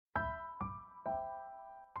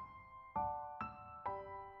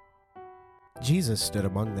Jesus stood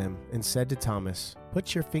among them and said to Thomas,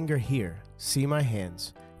 "Put your finger here, see my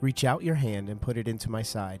hands. Reach out your hand and put it into my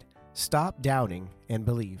side. Stop doubting and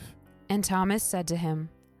believe." And Thomas said to him,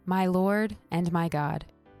 "My Lord and my God."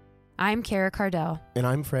 I'm Kara Cardell. And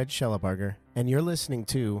I'm Fred Schellebarger, and you're listening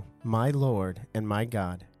to My Lord and My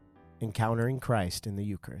God, Encountering Christ in the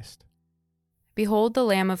Eucharist. Behold the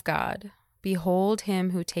Lamb of God. Behold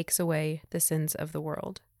him who takes away the sins of the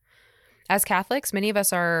world. As Catholics, many of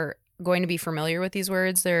us are going to be familiar with these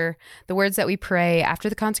words. They're the words that we pray after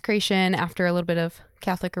the consecration, after a little bit of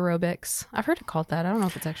Catholic aerobics. I've heard it called that. I don't know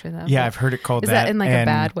if it's actually that. Yeah, I've heard it called that. Is that in like a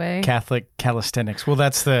bad way? Catholic calisthenics. Well,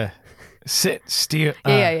 that's the sit, steal.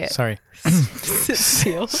 Yeah. Sorry. Sit,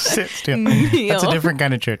 steal. Sit, steal. Kneel. That's a different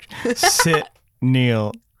kind of church. Sit,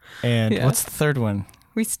 kneel, and Yeah. what's the third one?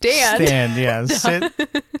 We stand. Stand, yeah. Sit,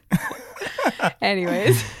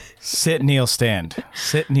 Anyways. sit, kneel, stand.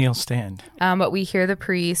 Sit, kneel, stand. But we hear the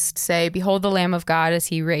priest say, "Behold the Lamb of God," as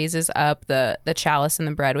he raises up the chalice and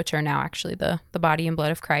the bread, which are now actually the body and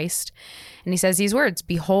blood of Christ. And he says these words,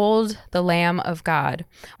 "Behold the Lamb of God."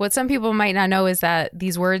 What some people might not know is that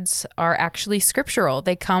these words are actually scriptural.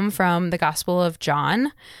 They come from the Gospel of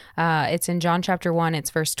John. It's in John chapter 1. It's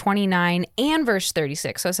verse 29 and verse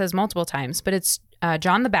 36. So it says multiple times, but it's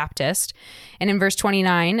John the Baptist. And in verse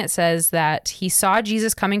 29, it says that he saw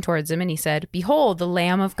Jesus coming towards him and he said, "Behold, the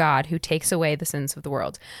Lamb of God who takes away the sins of the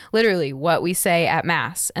world." Literally what we say at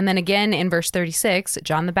Mass. And then again in verse 36,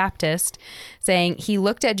 John the Baptist saying, he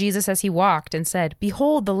looked at Jesus as he walked and said,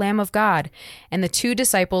 "Behold, the Lamb of God." And the two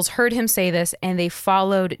disciples heard him say this and they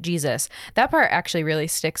followed Jesus. That part actually really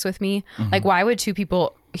sticks with me. Mm-hmm. Like, why would two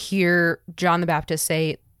people hear John the Baptist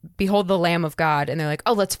say, "Behold, the Lamb of God," and they're like,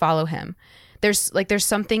 "Oh, let's follow him"? There's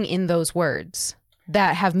something in those words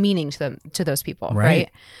that have meaning to them, to those people,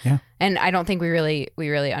 right? Yeah. And I don't think we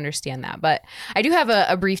really understand that. But I do have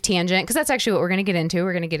a brief tangent, because that's actually what we're going to get into.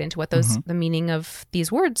 We're going to get into what those the meaning of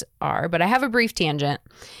these words are. But I have a brief tangent.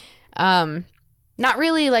 Not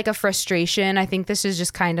really like a frustration. I think this is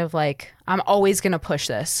just kind of like, I'm always going to push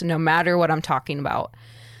this no matter what I'm talking about.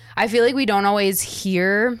 I feel like we don't always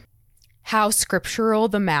hear how scriptural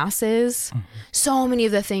the Mass is. Mm-hmm. So many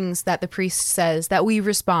of the things that the priest says, that we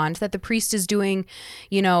respond, that the priest is doing,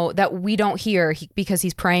 that we don't hear because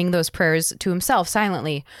he's praying those prayers to himself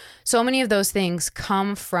silently. So many of those things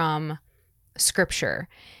come from scripture,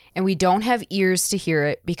 and we don't have ears to hear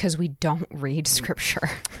it because we don't read scripture.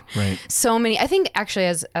 Right. So many, I think actually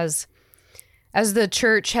as the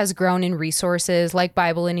church has grown in resources like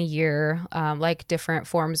Bible in a Year, like different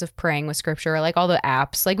forms of praying with scripture, like all the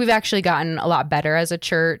apps, like we've actually gotten a lot better as a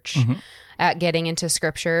church at getting into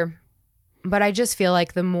scripture. But I just feel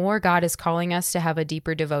like the more God is calling us to have a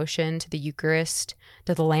deeper devotion to the Eucharist,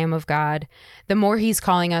 to the Lamb of God, the more he's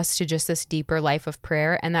calling us to just this deeper life of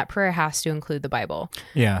prayer. And that prayer has to include the Bible.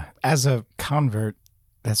 Yeah. As a convert,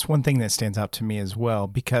 that's one thing that stands out to me as well,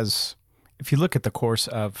 because if you look at the course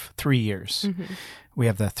of 3 years, we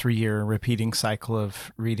have the 3-year repeating cycle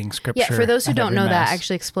of reading scripture. Yeah, for those who don't know Mass. that,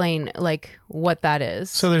 actually explain like what that is.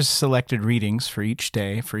 So there's selected readings for each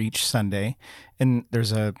day, for each Sunday, and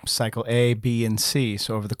there's a cycle A, B, and C.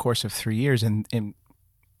 So over the course of 3 years, and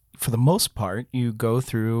for the most part, you go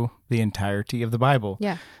through the entirety of the Bible.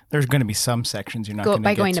 Yeah. There's going to be some sections you're not going to get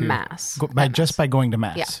to. By going to Mass. Just by going to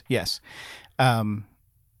Mass, yeah. Yes.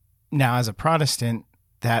 Now, as a Protestant,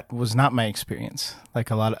 that was not my experience.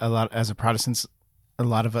 Like a lot as a Protestant, a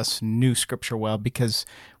lot of us knew scripture well because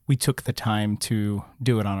we took the time to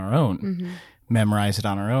do it on our own, memorize it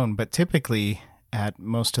on our own. But typically at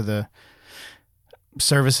most of the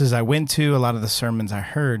services I went to, a lot of the sermons I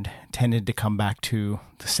heard tended to come back to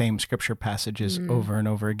the same scripture passages over and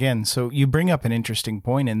over again. So you bring up an interesting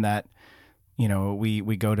point in that,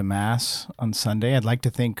 we go to Mass on Sunday. I'd like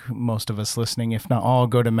to think most of us listening, if not all,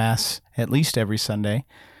 go to Mass at least every Sunday.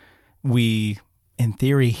 We, in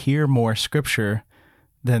theory, hear more scripture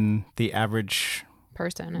than the average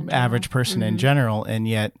person in general, and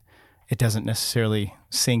yet it doesn't necessarily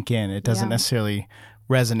sink in. It doesn't necessarily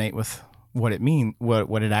resonate with what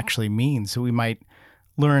it actually means. So we might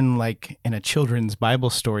learn like in a children's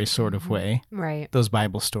Bible story sort of way, right? Those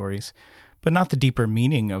Bible stories, but not the deeper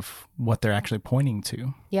meaning of what they're actually pointing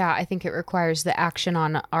to. Yeah, I think it requires the action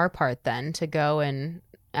on our part then to go and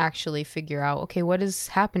actually figure out, okay, what is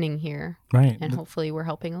happening here? Right. And hopefully we're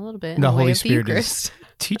helping a little bit in the the way Holy of Spirit the Eucharist. Is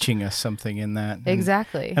teaching us something in that.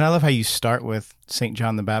 Exactly. And I love how you start with St.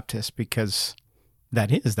 John the Baptist, because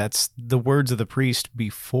that's the words of the priest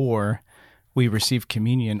before we receive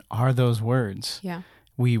communion are those words. Yeah.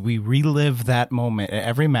 We relive that moment. At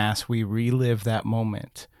every Mass, we relive that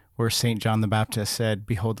moment where St. John the Baptist said,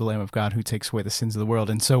 "Behold the Lamb of God who takes away the sins of the world."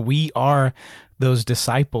 And so we are those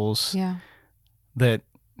disciples that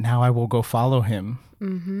now I will go follow him.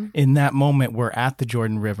 Mm-hmm. In that moment, we're at the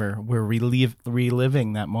Jordan River. We're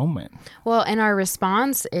reliving that moment. Well, and our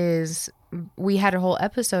response is, we had a whole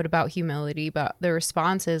episode about humility, but the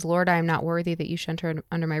response is, "Lord, I am not worthy that you should enter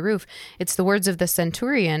under my roof." It's the words of the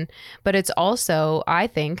centurion, but it's also, I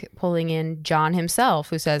think, pulling in John himself,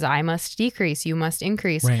 who says, "I must decrease, you must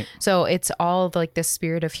increase." Right. So it's all like this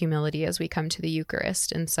spirit of humility as we come to the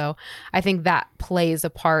Eucharist. And so I think that plays a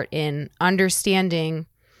part in understanding,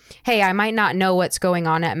 hey, I might not know what's going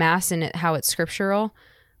on at Mass and how it's scriptural.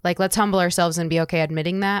 Like, let's humble ourselves and be okay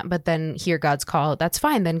admitting that, but then hear God's call. That's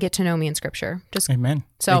fine. Then get to know me in Scripture. Just Amen.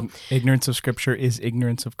 So ignorance of Scripture is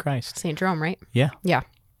ignorance of Christ. St. Jerome, right? Yeah. Yeah.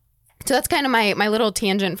 So that's kind of my little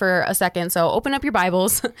tangent for a second. So open up your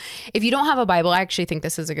Bibles. If you don't have a Bible, I actually think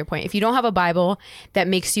this is a good point. If you don't have a Bible that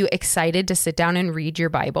makes you excited to sit down and read your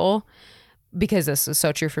Bible, because this is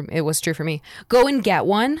so true it was true for me, go and get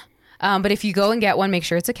one. But if you go and get one, make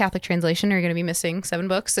sure it's a Catholic translation or you're going to be missing 7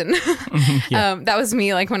 books. And that was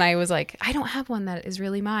me, like, when I was like, I don't have one that is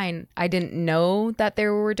really mine. I didn't know that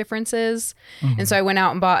there were differences. Mm-hmm. And so I went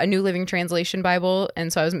out and bought a New Living Translation Bible.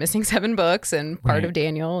 And so I was missing 7 books and part of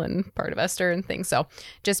Daniel and part of Esther and things. So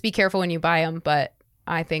just be careful when you buy them. But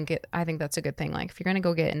I think that's a good thing. Like, if you're going to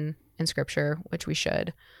go get in Scripture, which we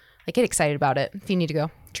should, like, get excited about it. If you need to go,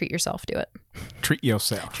 treat yourself, do it. Treat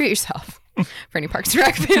yourself. Treat yourself. For any Parks and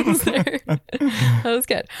Rec fans there. That was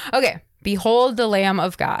good. Okay. Behold the Lamb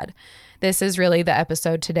of God. This is really the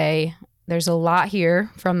episode today. There's a lot here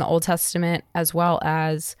from the Old Testament, as well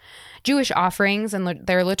as Jewish offerings and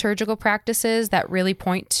their liturgical practices that really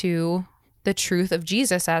point to the truth of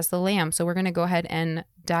Jesus as the Lamb. So we're going to go ahead and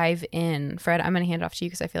dive in. Fred, I'm going to hand it off to you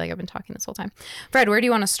because I feel like I've been talking this whole time. Fred, where do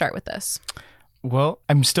you want to start with this? Well,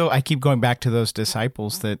 I keep going back to those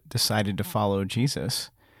disciples that decided to follow Jesus.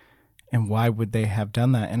 And why would they have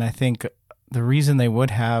done that? And I think the reason they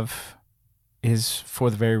would have is for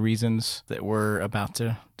the very reasons that we're about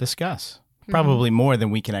to discuss. Probably more than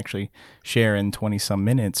we can actually share in 20 some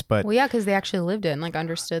minutes. But well, yeah, because they actually lived it and like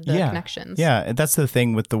understood the connections. Yeah, and that's the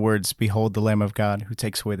thing with the words, "Behold the Lamb of God who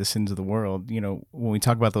takes away the sins of the world." You know, when we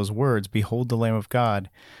talk about those words, "Behold the Lamb of God,"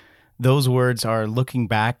 those words are looking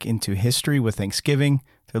back into history with thanksgiving.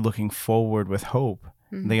 They're looking forward with hope.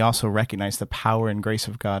 Mm-hmm. They also recognize the power and grace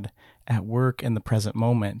of God at work in the present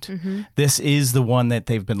moment. Mm-hmm. This is the one that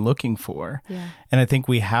they've been looking for. Yeah. And I think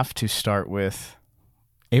we have to start with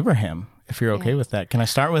Abraham, if you're okay with that. Can I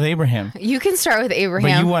start with Abraham? You can start with Abraham.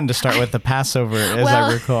 But you wanted to start with the Passover, as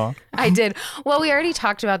I recall. I did. Well, we already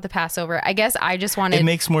talked about the Passover. I guess I just wanted... It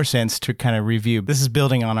makes more sense to kind of review. This is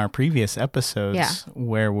building on our previous episodes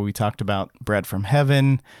where we talked about bread from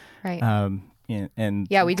heaven. Right. And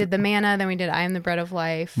we did the manna, then we did I am the bread of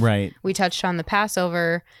life. Right. We touched on the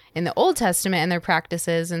Passover in the Old Testament and their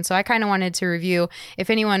practices. And so I kind of wanted to review, if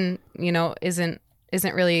anyone, isn't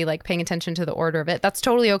really like paying attention to the order of it, that's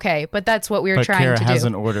totally okay. But that's what we were trying Kara to do. has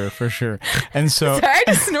an order for sure. And so sorry, I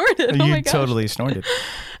just snorted. Oh my gosh. You totally snorted.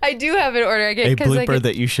 I do have an order. A blooper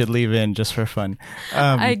that you should leave in just for fun.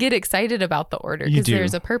 I get excited about the order because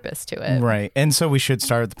there's a purpose to it. Right. And so we should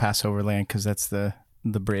start with the Passover lamb because that's the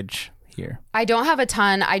bridge here. I don't have a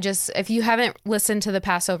ton. If you haven't listened to the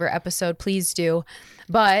Passover episode, please do.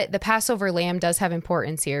 But the Passover lamb does have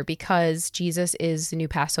importance here because Jesus is the new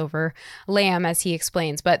Passover lamb, as he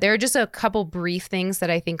explains. But there are just a couple brief things that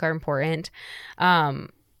I think are important.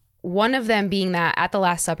 One of them being that at the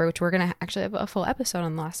Last Supper, which we're going to actually have a full episode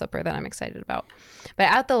on the Last Supper that I'm excited about.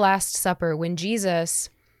 But at the Last Supper, when Jesus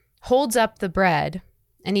holds up the bread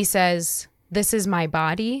and he says, "This is my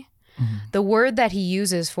body," the word that he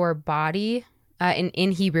uses for body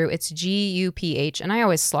in Hebrew, it's G-U-P-H, and I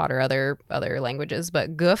always slaughter other languages,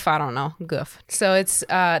 but guf, I don't know, guf. So it's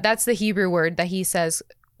that's the Hebrew word that he says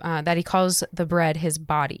that he calls the bread his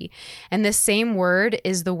body, and this same word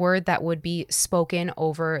is the word that would be spoken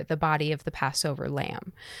over the body of the Passover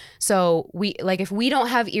lamb. So if we don't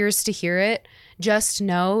have ears to hear it, just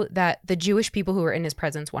know that the Jewish people who were in his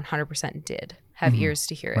presence 100% did have ears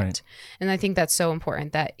to hear it. And I think that's so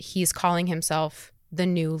important that he's calling himself the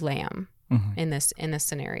new lamb in this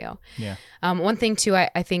scenario. Yeah. One thing too,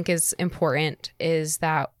 I think is important is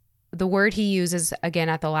that the word he uses again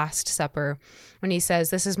at the Last Supper, when he says,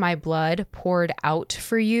 "This is my blood poured out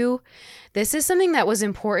for you." This is something that was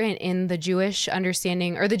important in the Jewish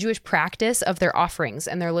understanding or the Jewish practice of their offerings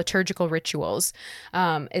and their liturgical rituals,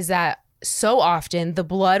 is that so often the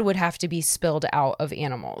blood would have to be spilled out of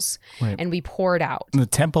animals and be poured out. The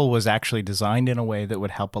temple was actually designed in a way that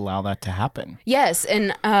would help allow that to happen. Yes.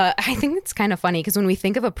 And I think it's kind of funny because when we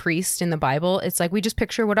think of a priest in the Bible, it's like we just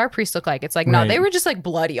picture what our priests look like. It's like, no, they were just like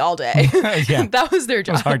bloody all day. Yeah. That was their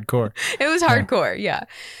job. It was hardcore. It was hardcore, yeah.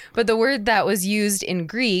 But the word that was used in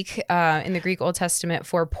Greek, in the Greek Old Testament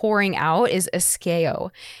for pouring out is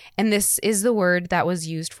askeo. And this is the word that was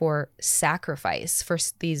used for sacrifice, for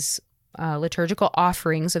these liturgical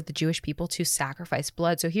offerings of the Jewish people to sacrifice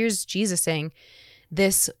blood. So here's Jesus saying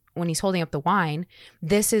this when he's holding up the wine,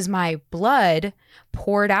 this is my blood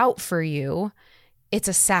poured out for you. It's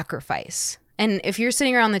a sacrifice. And if you're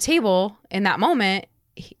sitting around the table in that moment,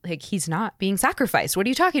 he's not being sacrificed. What are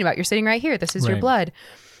you talking about? You're sitting right here. This is your blood.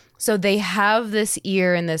 So they have this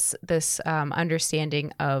ear and this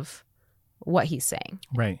understanding of what he's saying.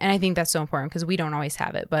 Right. And I think that's so important because we don't always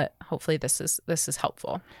have it, but hopefully this is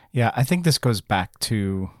helpful. Yeah, I think this goes back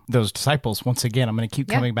to those disciples. Once again, I'm going to keep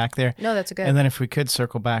coming back there. No, that's good. And then if we could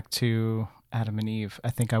circle back to Adam and Eve, I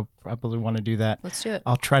think I probably want to do that. Let's do it.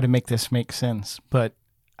 I'll try to make this make sense. But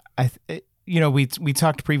we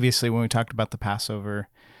talked previously when we talked about the Passover,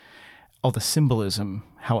 all the symbolism,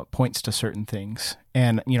 how it points to certain things.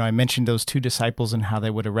 And, I mentioned those two disciples and how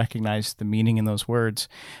they would have recognized the meaning in those words.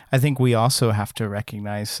 I think we also have to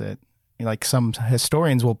recognize that, like some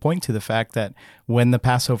historians will point to the fact that when the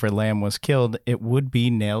Passover lamb was killed, it would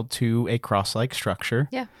be nailed to a cross-like structure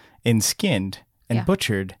and skinned and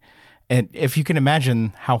butchered. And if you can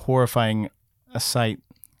imagine how horrifying a sight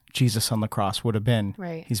Jesus on the cross would have been.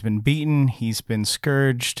 Right. He's been beaten. He's been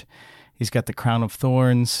scourged. He's got the crown of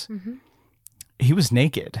thorns. Mm-hmm. He was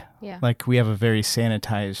naked. Yeah. Like we have a very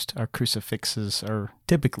sanitized, our crucifixes are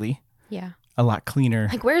typically a lot cleaner.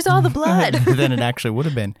 Like, where's all the blood? than it actually would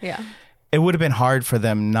have been. Yeah. It would have been hard for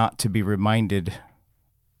them not to be reminded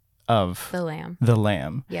of the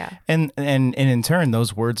lamb. Yeah. And in turn,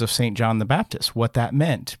 those words of St. John the Baptist, what that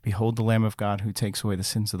meant, behold the Lamb of God who takes away the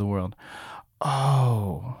sins of the world.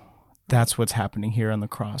 Oh, that's what's happening here on the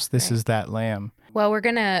cross. This is that lamb. Well, we're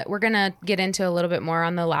gonna get into a little bit more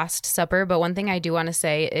on the Last Supper, but one thing I do want to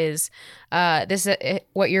say is this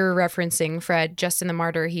what you're referencing, Fred. Justin the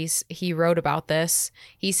Martyr, he wrote about this.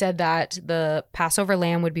 He said that the Passover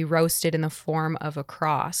lamb would be roasted in the form of a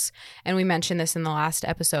cross, and we mentioned this in the last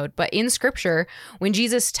episode. But in Scripture, when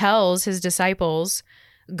Jesus tells his disciples,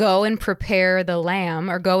 "Go and prepare the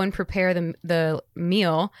lamb," or "Go and prepare the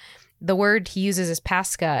meal," the word he uses is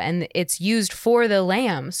pascha, and it's used for the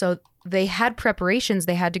lamb. So they had preparations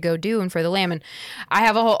they had to go do, and for the lamb. And I'll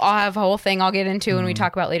have a whole thing I'll get into when we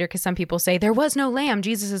talk about later, because some people say there was no lamb,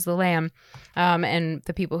 Jesus is the lamb. And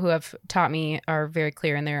the people who have taught me are very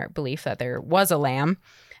clear in their belief that there was a lamb.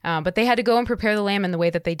 But they had to go and prepare the lamb, and the way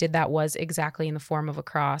that they did that was exactly in the form of a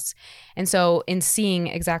cross. And so in seeing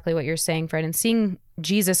exactly what you're saying, Fred, and seeing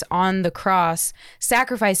Jesus on the cross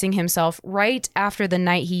sacrificing himself right after the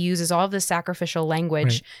night he uses all of the sacrificial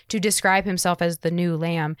language to describe himself as the new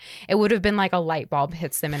lamb, it would have been like a light bulb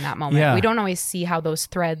hits them in that moment. Yeah. We don't always see how those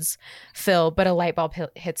threads fill, but a light bulb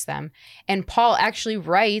hits them. And Paul actually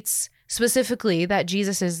writes specifically that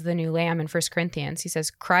Jesus is the new lamb in 1 Corinthians. He says,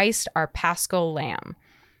 Christ, our paschal lamb,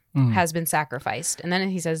 has been sacrificed. And then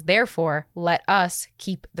he says, therefore, let us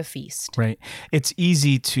keep the feast. Right. It's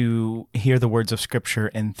easy to hear the words of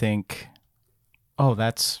Scripture and think, oh,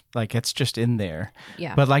 that's like, it's just in there.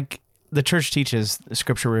 Yeah. But like the church teaches, the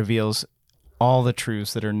Scripture reveals all the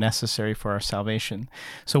truths that are necessary for our salvation.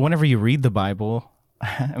 So whenever you read the Bible,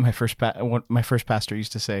 my first pastor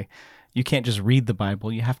used to say, you can't just read the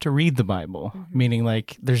Bible, you have to read the Bible, meaning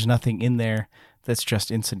like there's nothing in there that's just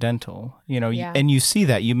incidental, and you see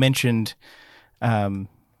that. You mentioned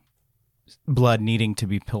blood needing to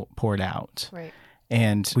be poured out. Right.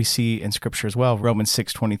 And we see in Scripture as well, Romans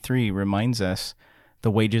 6:23 reminds us the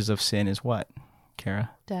wages of sin is what, Kara?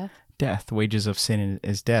 Death. The wages of sin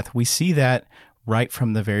is death. We see that right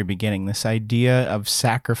from the very beginning, this idea of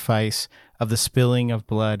sacrifice, of the spilling of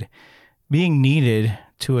blood being needed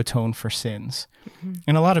to atone for sins.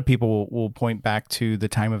 And a lot of people will point back to the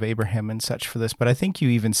time of Abraham and such for this, but I think you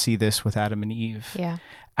even see this with Adam and Eve. Yeah.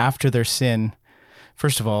 After their sin,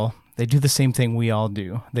 first of all, they do the same thing we all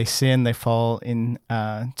do. They sin, they fall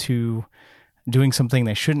to doing something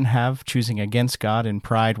they shouldn't have, choosing against God in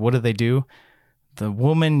pride. What do? The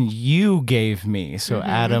woman you gave me. So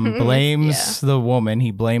Adam blames the woman.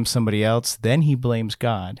 He blames somebody else. Then he blames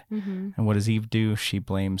God. And what does Eve do? She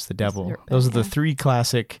blames the devil. Those are the three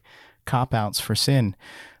classic cop-outs for sin.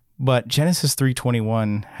 But Genesis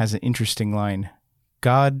 3:21 has an interesting line.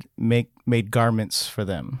 God made garments for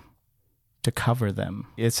them to cover them.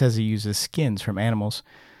 It says he uses skins from animals.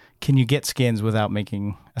 can you get skins without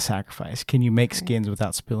making a sacrifice? Can you make skins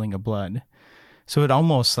without spilling of blood? So it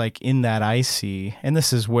almost like in that I see, and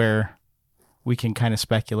this is where we can kind of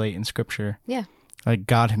speculate in scripture. Yeah. Like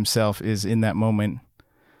God himself is in that moment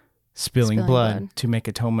spilling blood to make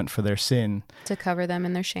atonement for their sin. To cover them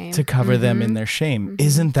in their shame. To cover them in their shame. Mm-hmm.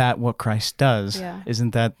 Isn't that what Christ does? Yeah.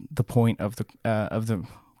 Isn't that the point of the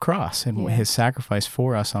cross and his sacrifice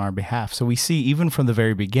for us on our behalf? So we see even from the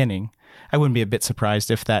very beginning, I wouldn't be a bit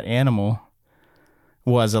surprised if that animal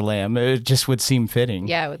was a lamb. It just would seem fitting.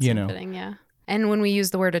 Yeah, it would seem fitting, yeah. And when we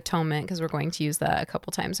use the word atonement, because we're going to use that a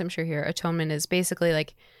couple times, I'm sure here, atonement is basically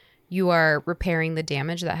like you are repairing the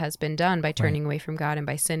damage that has been done by turning away from God and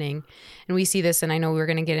by sinning. And we see this, and I know we're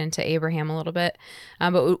going to get into Abraham a little bit,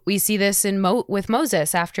 but we see this with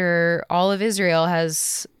Moses. After all of Israel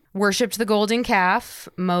has worshipped the golden calf,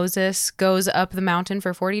 Moses goes up the mountain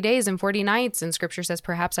for 40 days and 40 nights, and scripture says,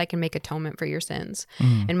 perhaps I can make atonement for your sins.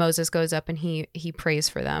 And Moses goes up and he prays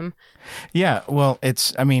for them. Yeah, well,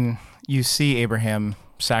 you see Abraham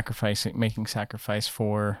making sacrifice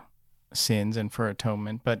for sins and for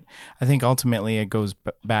atonement, but I think ultimately it goes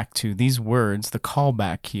back to these words. The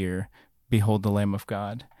callback here, behold the Lamb of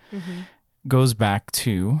God, goes back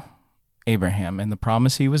to Abraham and the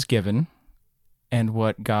promise he was given and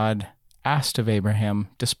what God asked of Abraham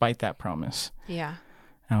despite that promise. Yeah.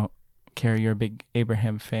 Now, Carrie, you're a big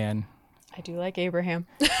Abraham fan. I do like Abraham.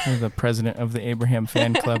 You're the president of the Abraham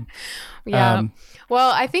fan club. Yeah.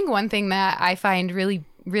 Well, I think one thing that I find really,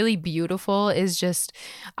 really beautiful is just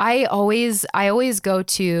I always go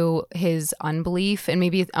to his unbelief, and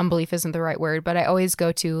maybe unbelief isn't the right word, but I always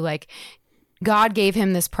go to like God gave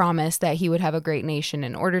him this promise that he would have a great nation.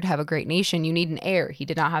 In order to have a great nation, you need an heir. He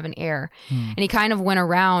did not have an heir. And he kind of went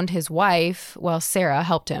around his wife. Well, Sarah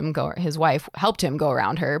helped him go, his wife helped him go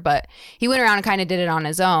around her, but he went around and kind of did it on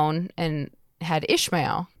his own and had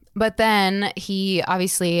Ishmael. But then he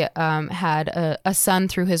obviously had a son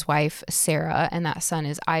through his wife, Sarah, and that son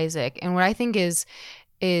is Isaac. And what I think is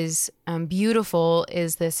beautiful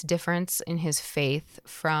is this difference in his faith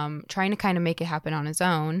from trying to kind of make it happen on his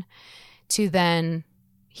own to then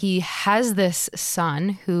he has this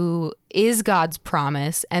son who is God's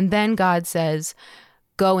promise, and then God says,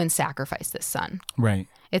 go and sacrifice this son. Right.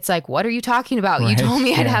 It's like, what are you talking about? Right. You told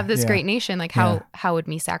me I'd have this great nation. Like how would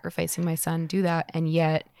me sacrificing my son do that? And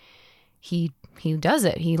yet he does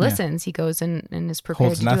it. He listens. He goes and is prepared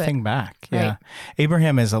Holds to do it. Holds nothing back. Right. Yeah.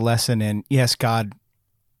 Abraham is a lesson in, yes, God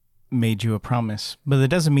made you a promise, but it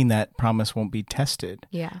doesn't mean that promise won't be tested.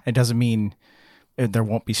 Yeah. It doesn't mean there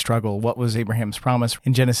won't be struggle. What was Abraham's promise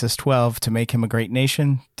in Genesis 12? To make him a great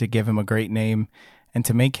nation, to give him a great name, and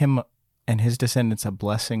to make him and his descendants a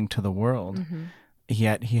blessing to the world. Mm-hmm.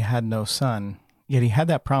 Yet he had no son. Yet he had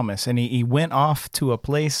that promise, and he went off to a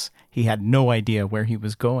place he had no idea where he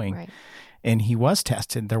was going. Right. And he was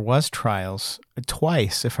tested. There was trials.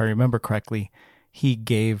 Twice, if I remember correctly, he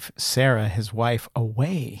gave Sarah, his wife,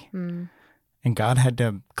 away. And God had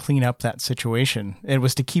to clean up that situation. It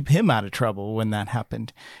was to keep him out of trouble when that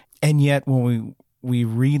happened. And yet when we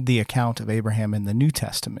read the account of Abraham in the New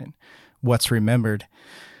Testament, what's remembered,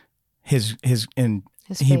 his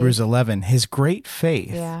Hebrews 11, his great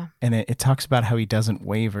faith. Yeah. And it talks about how he doesn't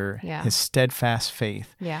waver, his steadfast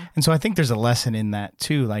faith. Yeah. And so I think there's a lesson in that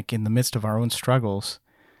too, like in the midst of our own struggles,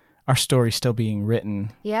 our story's still being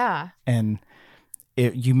written. Yeah. And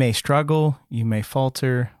you may struggle, you may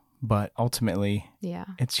falter, but ultimately,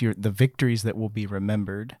 it's the victories that will be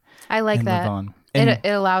remembered. I like that. Move on. It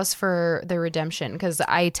allows for the redemption, because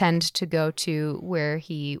I tend to go to where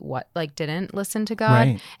he didn't listen to God.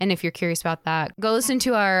 Right. And if you're curious about that, go listen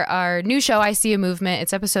to our new show, I See a Movement.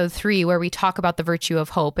 It's episode 3, where we talk about the virtue of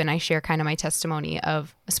hope, and I share kind of my testimony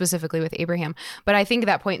of specifically with Abraham. But I think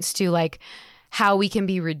that points to like how we can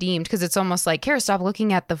be redeemed, because it's almost like, Kara, stop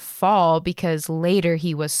looking at the fall, because later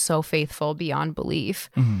he was so faithful beyond belief.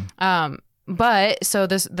 Mm-hmm. But so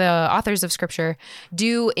the authors of scripture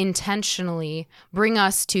do intentionally bring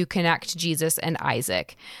us to connect Jesus and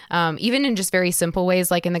Isaac, even in just very simple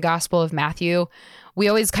ways, like in the Gospel of Matthew. We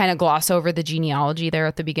always kind of gloss over the genealogy there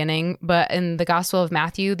at the beginning, but in the Gospel of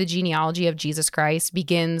Matthew, the genealogy of Jesus Christ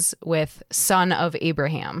begins with son of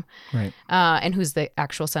Abraham. Right. And who's the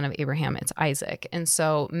actual son of Abraham? It's Isaac. And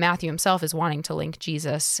so Matthew himself is wanting to link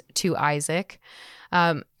Jesus to Isaac.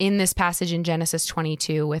 In this passage in Genesis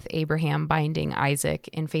 22 with Abraham binding Isaac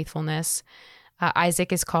in faithfulness,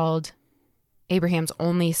 Isaac is called Abraham's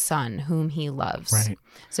only son whom he loves. Right.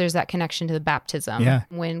 So there's that connection to the baptism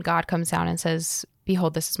when God comes down and says,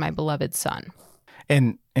 behold, this is my beloved son.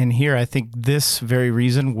 And And here, I think this very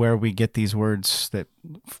reason where we get these words that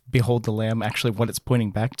behold the Lamb, actually what it's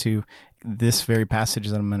pointing back to, this very passage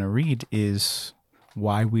that I'm going to read is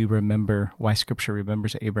why Scripture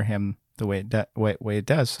remembers Abraham the way it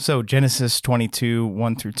does. So Genesis 22,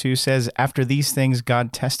 1 through 2 says, "After these things,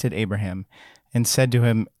 God tested Abraham and said to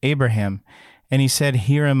him, 'Abraham,' and he said,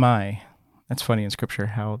 'Here am I.'" That's funny in Scripture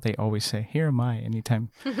how they always say, "Here am I," anytime.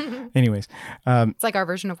 Anyways. It's like our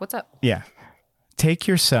version of "What's up?" Yeah. "Take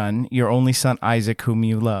your son, your only son Isaac, whom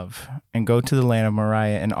you love, and go to the land of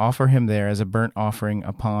Moriah and offer him there as a burnt offering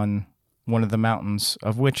upon one of the mountains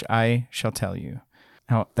of which I shall tell you."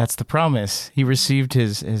 Now, that's the promise. He received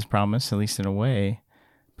his promise, at least in a way,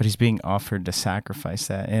 but he's being offered to sacrifice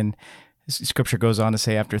that. And Scripture goes on to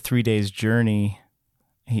say after 3 days' journey,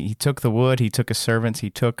 he took the wood, he took his servants, he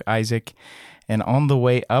took Isaac, and on the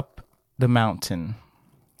way up the mountain,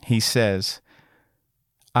 he says,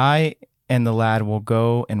 "I and the lad will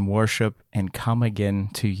go and worship and come again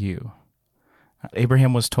to you."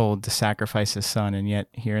 Abraham was told to sacrifice his son, and yet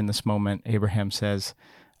here in this moment, Abraham says,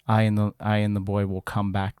 I and the boy will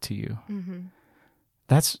come back to you. Mm-hmm.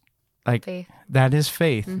 That's like faith. That is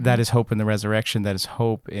faith. Mm-hmm. That is hope in the resurrection. That is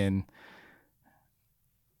hope in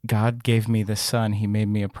God gave me the son. He made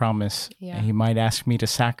me a promise. Yeah. And he might ask me to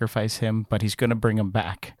sacrifice him, but he's going to bring him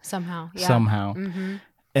back somehow. Yeah. Somehow. Mm-hmm.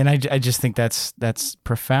 And I just think that's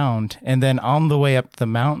profound. And then on the way up the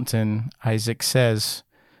mountain, Isaac says,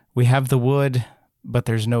 "We have the wood, but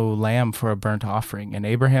there's no lamb for a burnt offering." And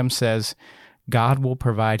Abraham says, "God will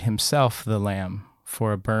provide himself the lamb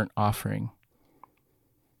for a burnt offering."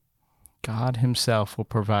 God himself will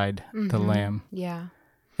provide the lamb. Yeah.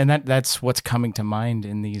 And that's what's coming to mind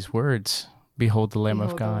in these words. Behold the Lamb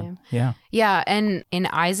of God. Yeah. Yeah. And in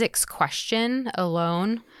Isaac's question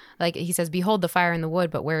alone, like he says, "Behold the fire and the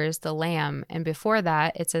wood, but where is the lamb?" And before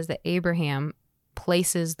that, it says that Abraham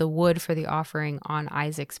places the wood for the offering on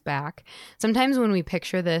Isaac's back. Sometimes when we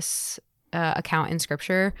picture this account in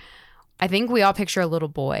Scripture, I think we all picture a little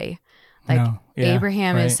boy. Like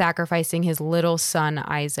Abraham is sacrificing his little son,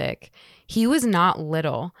 Isaac. He was not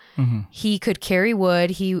little. Mm-hmm. He could carry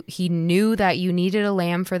wood. He knew that you needed a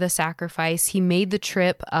lamb for the sacrifice. He made the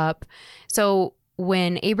trip up. So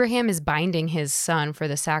when Abraham is binding his son for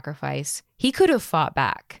the sacrifice, he could have fought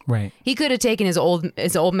back. Right. He could have taken his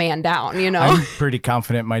old man down, you know? I'm pretty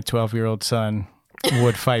confident my 12-year-old son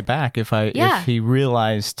would fight back if he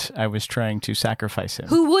realized I was trying to sacrifice him.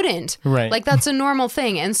 Who wouldn't? Right. Like that's a normal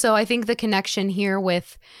thing. And so I think the connection here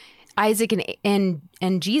with Isaac and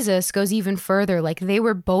Jesus goes even further. Like they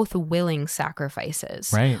were both willing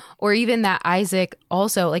sacrifices. Right. Or even that Isaac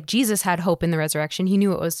also, like Jesus had hope in the resurrection. He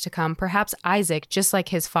knew it was to come. Perhaps Isaac, just like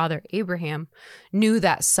his father Abraham, knew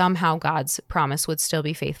that somehow God's promise would still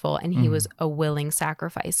be faithful, and he was a willing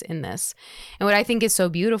sacrifice in this. And what I think is so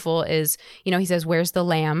beautiful is, he says, "Where's the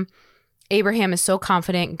lamb?" Abraham is so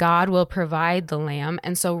confident God will provide the lamb.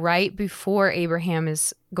 And so right before Abraham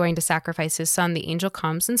is going to sacrifice his son, the angel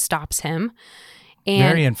comes and stops him. And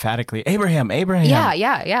very emphatically, Abraham.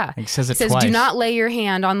 Yeah. He says twice. "Do not lay your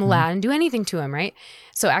hand on the lad and do anything to him," right?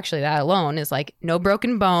 So actually that alone is like no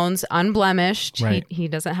broken bones, unblemished. Right. He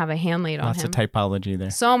doesn't have a hand laid on him. Lots of typology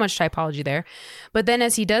there. So much typology there. But then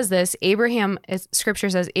as he does this,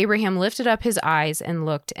 Scripture says, Abraham lifted up his eyes and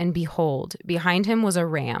looked, and behold, behind him was a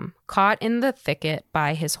ram caught in the thicket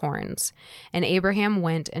by his horns. And Abraham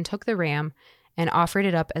went and took the ram and offered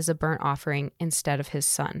it up as a burnt offering instead of his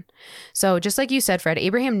son. So just like you said, Fred,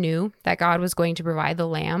 Abraham knew that God was going to provide the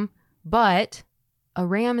lamb, but a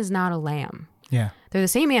ram is not a lamb. Yeah. They're the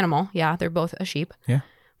same animal. Yeah, they're both a sheep. Yeah.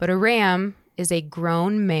 But a ram is a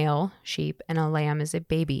grown male sheep and a lamb is a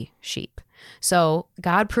baby sheep. So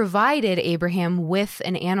God provided Abraham with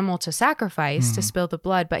an animal to sacrifice to spill the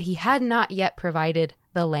blood, but he had not yet provided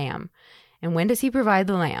the lamb. And when does he provide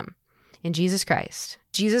the lamb? In Jesus Christ.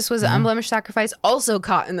 Jesus was an unblemished sacrifice, also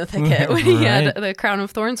caught in the thicket when he had the crown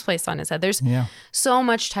of thorns placed on his head. There's so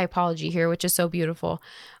much typology here, which is so beautiful.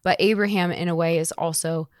 But Abraham, in a way, is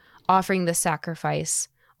also offering the sacrifice,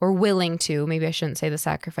 or willing to, maybe I shouldn't say the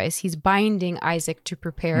sacrifice. He's binding Isaac to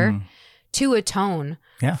prepare to atone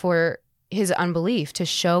for his unbelief, to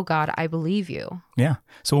show God, I believe you. Yeah.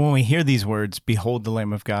 So when we hear these words, "Behold the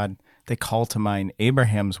Lamb of God," they call to mind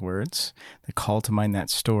Abraham's words. They call to mind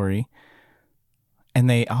that story. And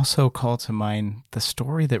they also call to mind the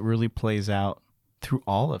story that really plays out through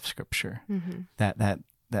all of Scripture. Mm-hmm.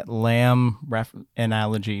 That lamb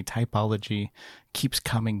analogy, typology keeps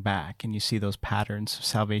coming back, and you see those patterns of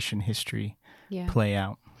salvation history play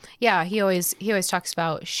out. Yeah, he always talks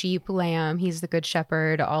about sheep, lamb. He's the good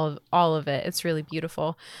shepherd. All of it. It's really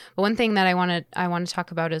beautiful. But one thing that I want to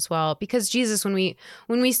talk about as well, because Jesus, when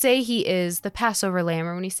we say he is the Passover lamb,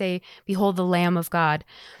 or when we say behold the Lamb of God,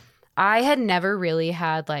 I had never really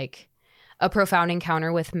had like a profound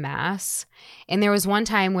encounter with Mass. And there was one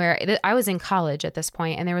time where I was in college at this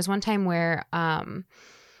point, and there was one time where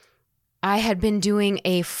I had been doing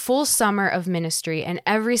a full summer of ministry, and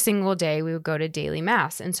every single day we would go to daily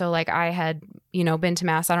Mass. And so like I had, been to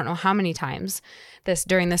Mass, I don't know how many times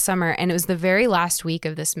during this summer. And it was the very last week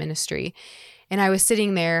of this ministry. And I was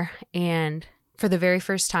sitting there, and for the very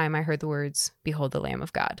first time, I heard the words, behold the Lamb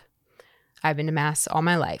of God. I've been to Mass all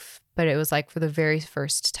my life, but it was like for the very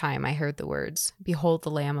first time I heard the words, behold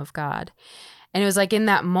the Lamb of God. And it was like in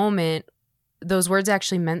that moment, those words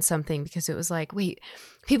actually meant something, because it was like, wait,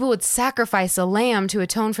 people would sacrifice a lamb to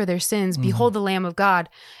atone for their sins. Behold the Lamb of God.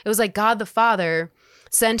 It was like God the Father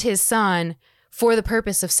sent his son for the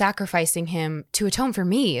purpose of sacrificing him to atone for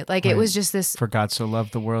me. Like It was just this. For God so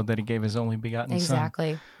loved the world that he gave his only begotten son.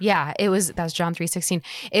 Exactly. Yeah. That's John 3:16.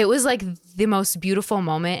 It was like the most beautiful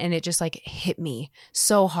moment, and it just like hit me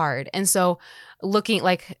so hard. And so looking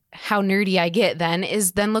like how nerdy I get then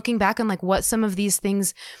is then looking back on like what some of these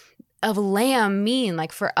things of lamb mean.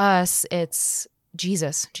 Like for us, it's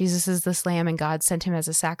Jesus. Jesus is this lamb, and God sent him as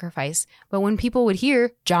a sacrifice. But when people would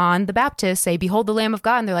hear John the Baptist say, behold the Lamb of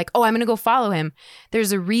God, and they're like, oh, I'm going to go follow him,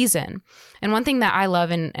 there's a reason. And one thing that I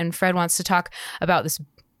love, and Fred wants to talk about this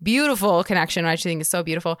beautiful connection, which I think is so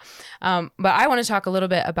beautiful. But I want to talk a little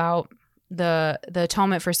bit about the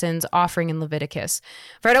atonement for sins offering in Leviticus.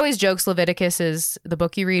 Fred always jokes Leviticus is the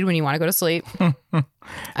book you read when you want to go to sleep.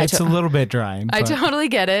 It's a little bit dry. I totally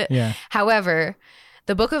get it. Yeah. However,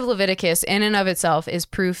 the book of Leviticus in and of itself is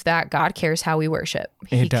proof that God cares how we worship.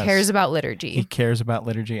 He cares about liturgy. He cares about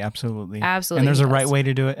liturgy, absolutely. Absolutely. And there's a right way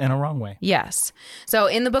to do it and a wrong way. Yes. So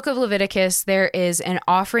in the book of Leviticus, there is an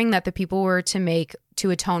offering that the people were to make to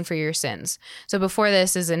atone for your sins. So before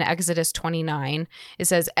this is in Exodus 29. It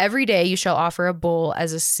says, every day you shall offer a bull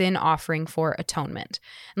as a sin offering for atonement.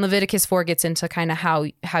 And Leviticus 4 gets into kind of how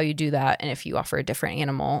you do that, and if you offer a different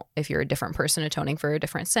animal, if you're a different person atoning for a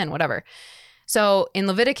different sin, whatever. So in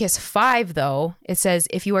Leviticus 5, though, it says,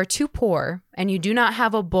 if you are too poor and you do not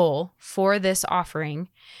have a bull for this offering,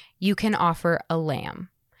 you can offer a lamb.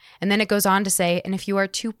 And then it goes on to say, and if you are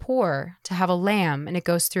too poor to have a lamb, and it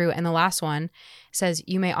goes through, and the last one says,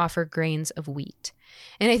 you may offer grains of wheat.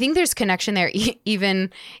 And I think there's connection there,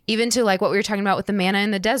 even to like what we were talking about with the manna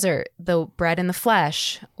in the desert, the bread and the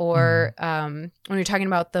flesh, or when we're talking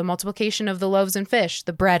about the multiplication of the loaves and fish,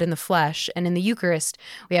 the bread and the flesh. And in the Eucharist,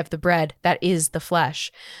 we have the bread that is the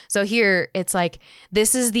flesh. So here it's like,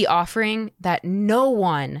 this is the offering that no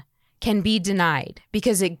one can be denied,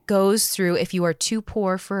 because it goes through, if you are too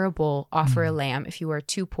poor for a bull, offer a lamb. If you are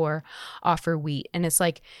too poor, offer wheat. And it's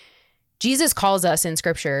like, Jesus calls us in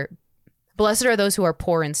scripture, blessed are those who are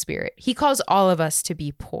poor in spirit. He calls all of us to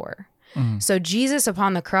be poor. So Jesus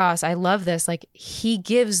upon the cross, I love this, like he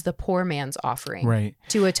gives the poor man's offering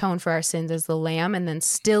to atone for our sins as the lamb, and then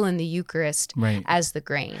still in the Eucharist as the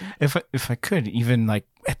grain. If I could, even like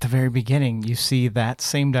at the very beginning, you see that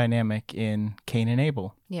same dynamic in Cain and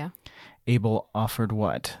Abel. Yeah. Abel offered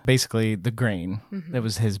what? Basically the grain. That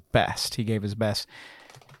was his best. He gave his best.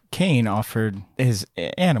 Cain offered his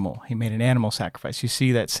animal. He made an animal sacrifice. You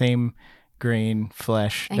see that same grain,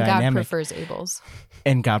 flesh and dynamic. And God prefers Abel's.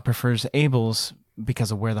 And God prefers Abel's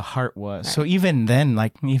because of where the heart was. Right. So even then,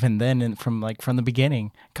 from the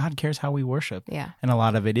beginning, God cares how we worship. Yeah. And a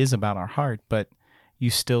lot of it is about our heart, but you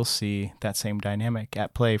still see that same dynamic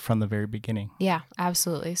at play from the very beginning. Yeah,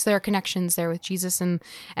 absolutely. So there are connections there with Jesus and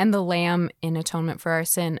the Lamb in atonement for our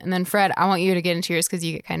sin. And then Fred, I want you to get into yours because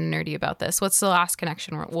you get kind of nerdy about this. What's the last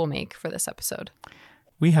connection we'll make for this episode?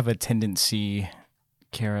 We have a tendency,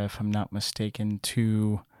 Kara, if I'm not mistaken,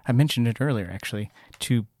 I mentioned it earlier actually,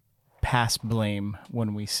 to pass blame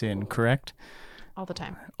when we sin, correct? All the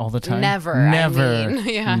time. All the time? Never.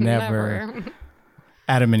 Yeah, never.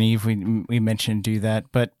 Adam and Eve, we mentioned do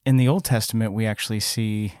that, but in the Old Testament, we actually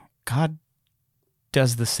see God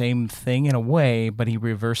does the same thing in a way, but he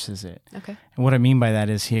reverses it. Okay. And what I mean by that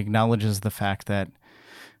is he acknowledges the fact that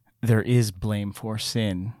there is blame for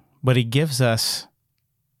sin, but he gives us,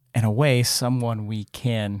 in a way, someone we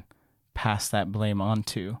can pass that blame on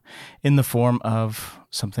to in the form of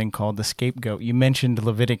something called the scapegoat. You mentioned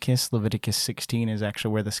Leviticus. Leviticus 16 is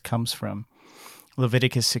actually where this comes from.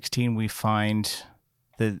 Leviticus 16, we find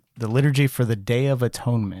the liturgy for the Day of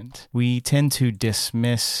Atonement, we tend to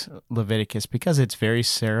dismiss Leviticus because it's very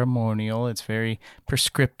ceremonial, it's very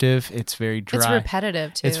prescriptive, it's very dry. It's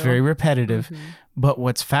repetitive too. It's very repetitive. But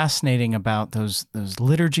what's fascinating about those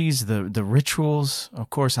liturgies, the rituals, of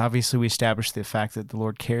course, obviously we established the fact that the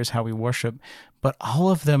Lord cares how we worship, but all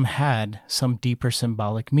of them had some deeper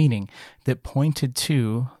symbolic meaning that pointed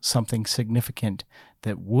to something significant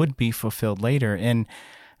that would be fulfilled later. And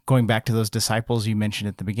going back to those disciples you mentioned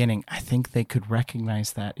at the beginning, I think they could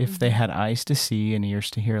recognize that if they had eyes to see and ears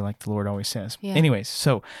to hear, like the Lord always says. Yeah. Anyways,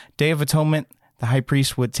 so Day of Atonement, the high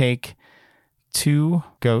priest would take 2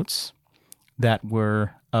 goats that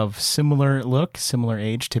were of similar look, similar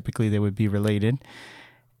age. Typically, they would be related.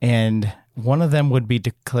 And one of them would be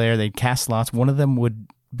declared, they'd cast lots. One of them would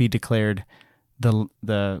be declared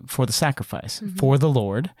for the sacrifice for the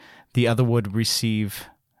Lord. The other would receive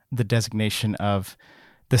the designation of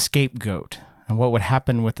the scapegoat. And what would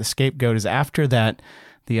happen with the scapegoat is after that,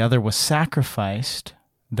 the other was sacrificed,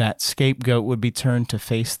 that scapegoat would be turned to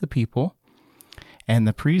face the people, and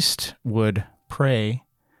the priest would pray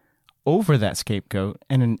over that scapegoat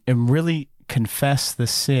and really confess the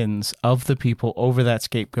sins of the people over that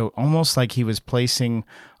scapegoat, almost like he was placing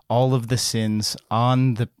all of the sins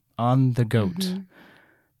on the goat.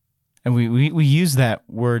 And we use that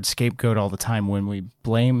word scapegoat all the time when we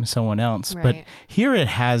blame someone else. Right. But here it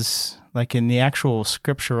has, like in the actual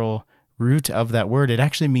scriptural root of that word, it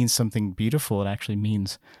actually means something beautiful. It actually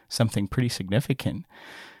means something pretty significant.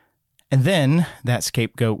 And then that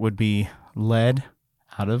scapegoat would be led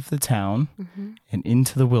out of the town and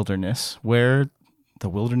into the wilderness, where the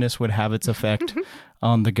wilderness would have its effect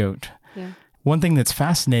on the goat. Yeah. One thing that's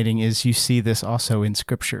fascinating is you see this also in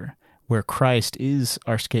Scripture, where Christ is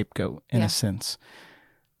our scapegoat in a sense.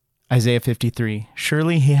 Isaiah 53,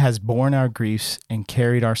 surely he has borne our griefs and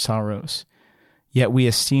carried our sorrows, yet we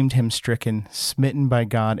esteemed him stricken, smitten by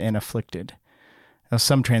God, and afflicted. Now,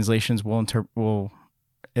 some translations it'll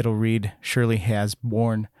read, surely he has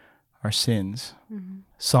borne our sins.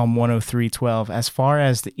 Psalm 103:12, as far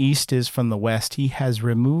as the east is from the west, he has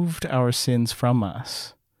removed our sins from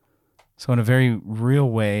us. So in a very real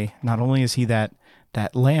way, not only is he that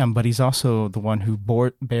lamb, but he's also the one who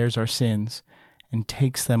bears our sins and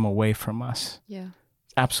takes them away from us. Yeah.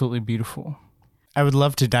 Absolutely beautiful. I would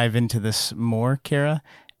love to dive into this more, Kara,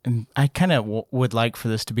 and I kind of would like for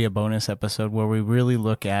this to be a bonus episode where we really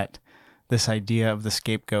look at this idea of the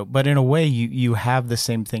scapegoat. But in a way, you have the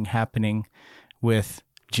same thing happening with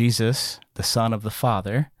Jesus, the Son of the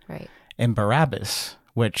Father, right, and Barabbas,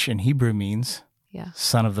 which in Hebrew means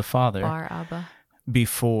Son of the Father. Bar Abba.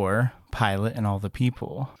 Before Pilate and all the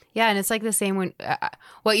people. Yeah, and it's like the same when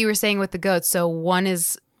what you were saying with the goats. So one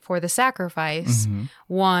is for the sacrifice.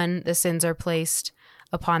 One, the sins are placed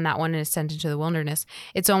upon that one and is sent into the wilderness.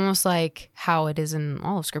 It's almost like how it is in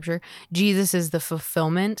all of Scripture. Jesus is the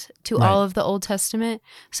fulfillment to all of the Old Testament.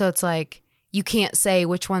 So it's like you can't say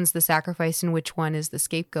which one's the sacrifice and which one is the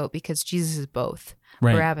scapegoat because Jesus is both.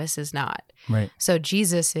 Right. Barabbas is not. Right. So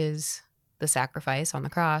Jesus is the sacrifice on the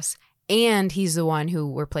cross, and he's the one who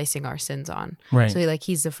we're placing our sins on. Right. So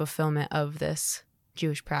he's the fulfillment of this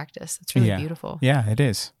Jewish practice. It's really beautiful. Yeah, it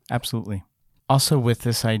is. Absolutely. Also with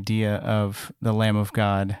this idea of the Lamb of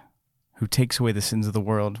God who takes away the sins of the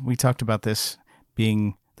world, we talked about this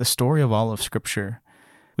being the story of all of Scripture.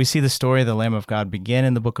 We see the story of the Lamb of God begin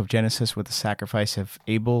in the book of Genesis with the sacrifice of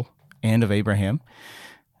Abel and of Abraham.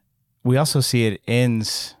 We also see it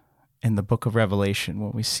ends in the book of Revelation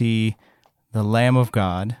when we see the Lamb of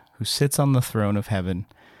God who sits on the throne of heaven,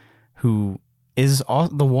 who is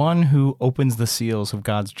the one who opens the seals of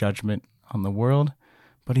God's judgment on the world,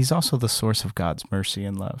 but he's also the source of God's mercy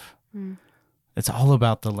and love. It's all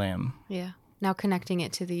about the Lamb. Yeah. Now connecting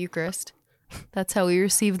it to the Eucharist. That's how we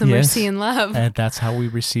receive the mercy and love. And that's how we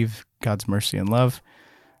receive God's mercy and love.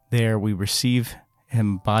 There we receive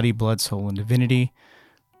him body, blood, soul, and divinity,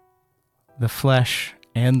 the flesh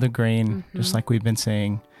and the grain, just like we've been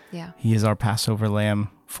saying. Yeah. He is our Passover lamb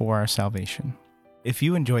for our salvation. If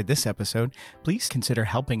you enjoyed this episode, please consider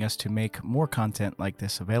helping us to make more content like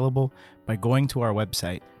this available by going to our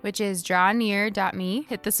website, which is drawnear.me.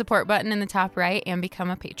 Hit the support button in the top right and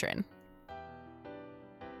become a patron.